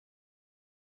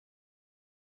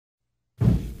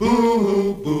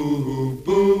Boo-hoo, boo-hoo,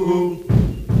 boo-hoo.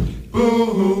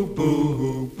 Boo-hoo,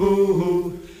 boo-hoo,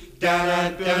 boo-hoo.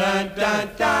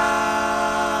 Da-da-da-da-da-da.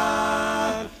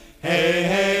 Hey,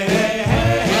 hey, hey,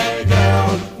 hey, hey, girl,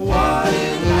 what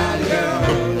is the matter, girl?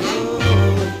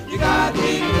 Ooh, you got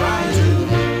me crying too.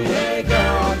 Hey,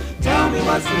 girl, tell me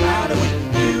what's the matter with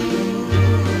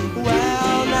you.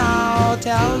 Well, now,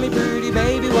 tell me, pretty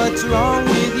baby, what's wrong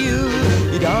with you?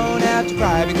 You don't have to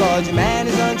cry because your man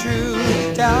is untrue.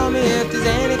 Tell me if there's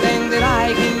anything that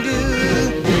I can do.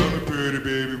 Tell me, pretty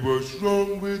baby, what's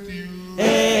wrong with you?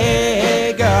 Hey, hey,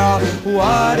 hey, girl,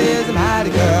 what is the matter,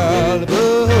 girl?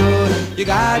 Boo-hoo, you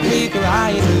got me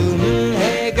crying too.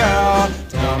 Hey, girl,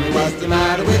 tell me what's the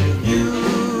matter with you.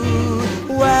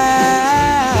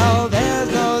 Well, there's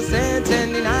no sense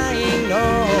in denying,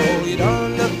 no, you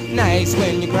don't look nice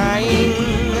when you're crying.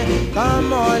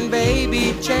 Come on,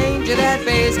 baby, change that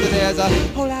face, 'cause there's a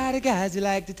whole lot of guys who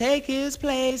like to take his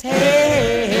place. Hey,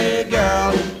 hey, hey,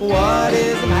 girl, what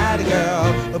is the matter,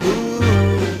 girl? Boo,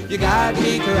 you got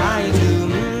me crying too.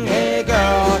 Hey,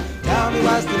 girl, tell me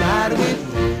what's the matter with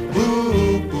you.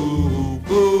 Boo, boo,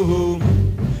 boo,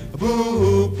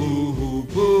 boo, boo,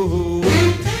 boo.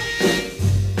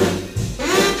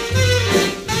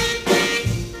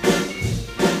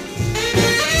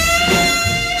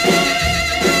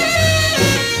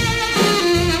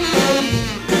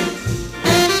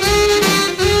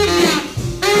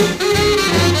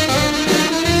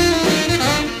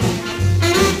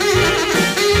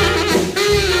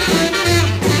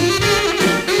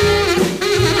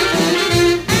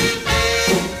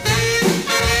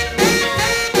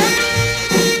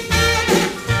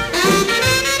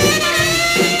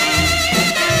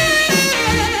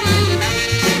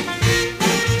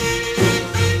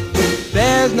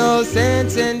 There's no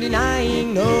sense in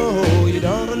denying, no, you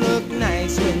don't look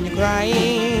nice when you're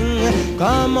crying.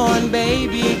 Come on,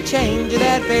 baby, change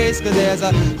that face, 'cause there's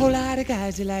a whole lot of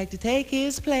guys who like to take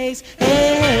his place.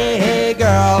 Hey, hey, hey,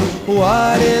 girl,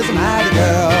 what is the matter,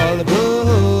 girl?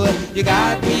 Boo, you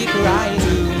got me crying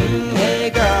too. Hey,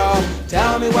 girl,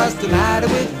 tell me what's the matter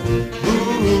with you.